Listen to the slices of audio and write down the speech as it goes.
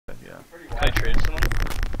Yeah. Can I trade someone?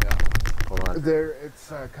 Yeah. Hold on. There,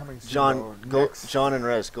 it's coming soon. John, though. John and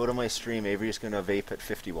Rez, go to my stream. Avery's gonna vape at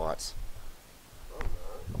 50 watts.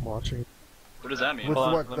 I'm watching. What does that mean? With Hold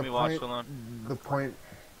on, what, let the me watch. point- Hold on. The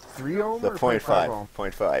 0.3 ohm The or 0.5. ohm?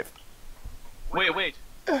 0.5. Wait.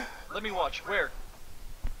 Let me watch. Where?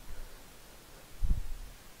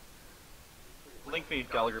 Link me,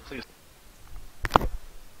 Gallagher, please.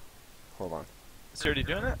 Hold on. Is he already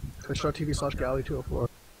doing it? Twitch.tv/Galley204.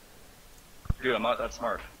 Dude, I'm not that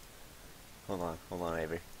smart. Hold on,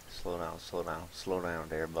 Avery. Slow down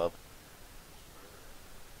there, bub.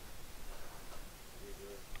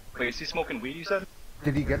 Wait, is he smoking weed, you said?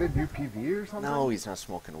 Did he get a new PV or something? No, he's not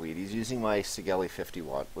smoking weed. He's using my Sigelli 50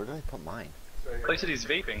 watt. Where did I put mine? Oh, he said he's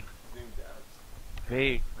vaping.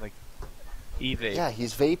 Vape, like e-vape. Yeah,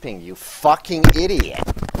 he's vaping, you fucking idiot.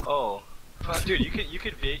 Oh. Dude, you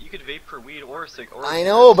could vape for weed or a cig. Or I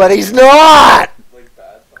know, but he's not!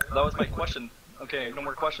 That was my question. Okay, no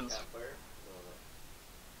more questions.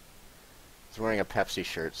 He's wearing a Pepsi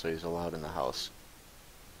shirt, so he's allowed in the house.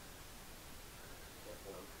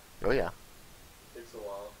 Oh yeah. Takes a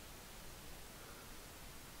while.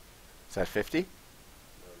 Is that 50?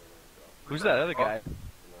 Who's that other guy?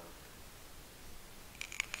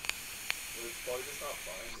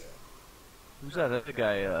 Who's that other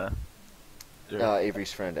guy?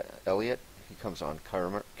 Avery's friend, Elliot. He comes on.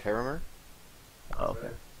 Karamer? Oh, okay.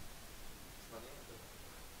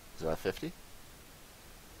 Is that 50?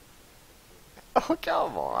 Oh,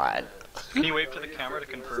 come on. Can you wave to the camera to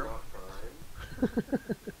confirm?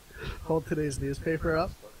 Hold today's newspaper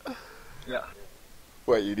up. Yeah.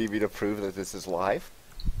 What, you need me to prove that this is live?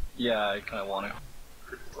 Yeah, I kind of want to.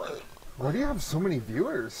 Why do you have so many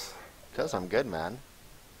viewers? Because I'm good, man.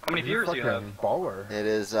 How many viewers do you have? Fucking baller. It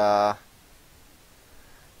is,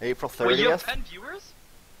 April 30th. Wait, you have 10 viewers?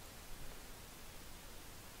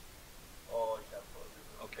 Oh, I can't put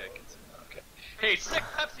it. Okay, I can see that. Okay. Hey, sick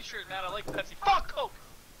Pepsi shirt, man. I like Pepsi. Fuck Coke!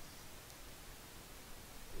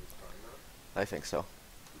 I think so.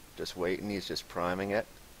 Just waiting, he's just priming it.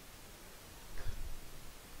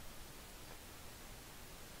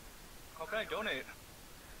 How can I donate?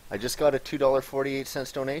 I just got a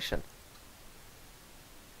 $2.48 donation.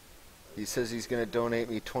 He says he's going to donate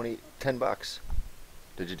me 10 bucks.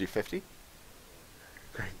 Did you do 50?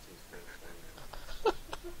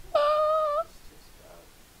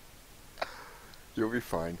 You'll be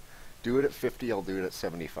fine. Do it at 50, I'll do it at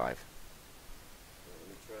 75.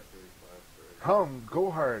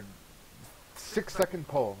 Go hard. 6-second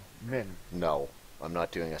pull. Min. No, I'm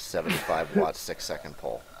not doing a 75 watt 6-second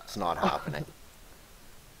pull. It's not happening.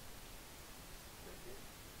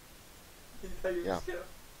 Yeah.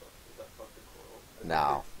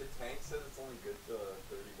 No. The tank says it's only good to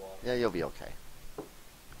 30 watts. Yeah, you'll be okay.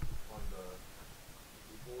 On the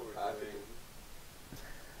people who are doing...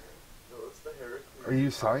 No, it's the Heracles. Are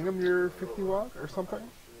you selling him your 50 watt or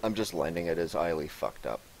something? I'm just lending it as iLeaf fucked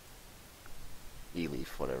up.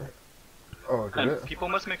 E-Leaf, whatever. Oh, did And it? people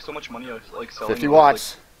must make so much money of like selling 50 those,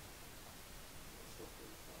 watts.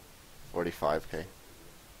 45k.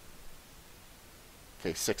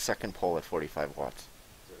 Okay, 6-second pull at 45 watts.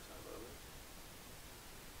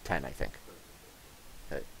 10, I think.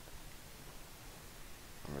 Okay.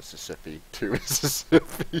 Mississippi, 2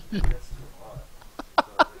 Mississippi.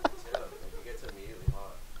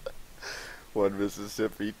 1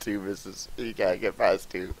 Mississippi, 2 Mississippi. You can't get past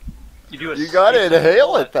 2. You gotta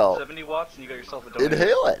inhale it though. 70 watts and you got yourself a donate.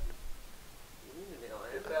 Inhale it.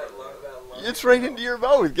 It's right into your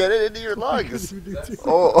mouth. Get it into your lungs.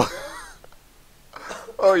 Oh.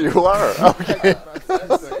 Oh, you are? Okay.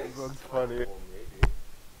 That's funny.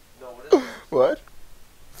 What?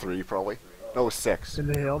 3 probably. No, 6.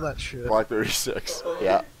 Inhale that shit. Blackberry 6.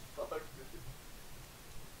 Yeah.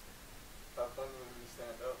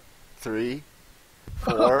 3,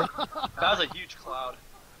 4. That was a huge cloud.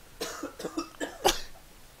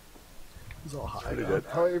 He's all high.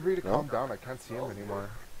 Tell Avery to No? calm down. I can't see him anymore.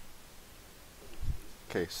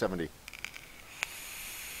 Okay, 70.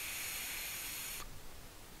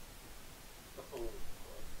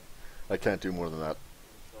 I can't do more than that.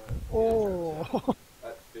 Oh.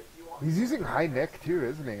 He's using high neck too,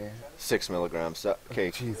 isn't he? 6 milligrams.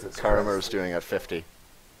 Okay, Jesus Karamer's doing at 50. It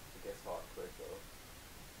gets hot quick though.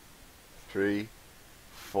 3,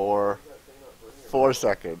 4, 4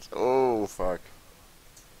 seconds. Oh, fuck.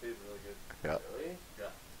 Tastes really good. Yeah. Really? Yeah.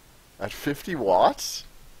 At 50 watts?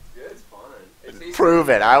 It's good, it's fun. It tastes Prove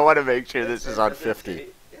it. I want to make sure this is on 50.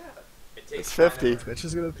 Yeah. It tastes It's 50. Twitch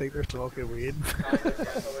is gonna think they're smoking weed.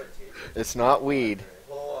 It's not weed.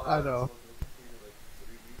 I know.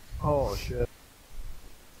 Oh shit.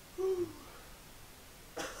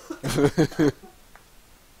 That tastes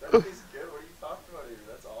good. What are you talking about here?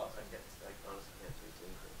 That's awesome. I honestly can't taste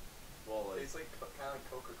anything. Well, like, it's like kind of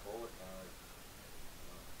like Coca-Cola, kind of like.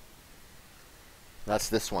 That's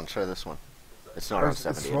this one. Try this one. It's not on Is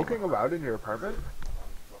 70 smoking anymore. allowed in your apartment?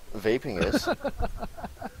 Vaping is.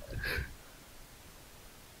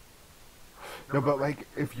 No, but like,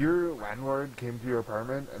 if your landlord came to your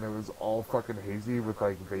apartment and it was all fucking hazy with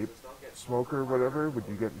like vape smoke or whatever, would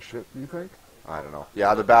you get in shit, do you think? I don't know.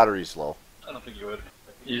 Yeah, the battery's low. I don't think you would.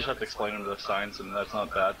 You just have to explain them the science, and that's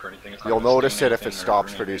not bad for anything. It's not You'll gonna notice stain it if it anything or stops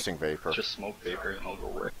anything. producing vapor. It's just smoke vapor, and it'll go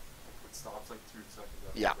away. It stops like 2 seconds.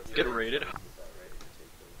 Yeah. Get rated.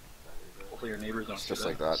 Hopefully your neighbors don't It's see just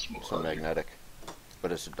like that. Smoke It's a out. magnetic.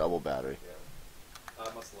 But it's a double battery.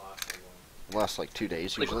 That must last a long. It lasts like 2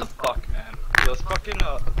 days Like, usually. what the fuck, man? Yo, let's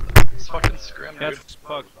fucking scrim, dude. That's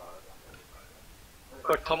fuck.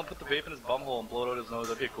 Fuck, tell him to put the vape in his bumhole and blow it out his nose.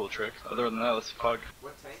 That'd be a cool trick. Other than that, let's fuck.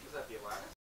 What tank is that, the Atlantic?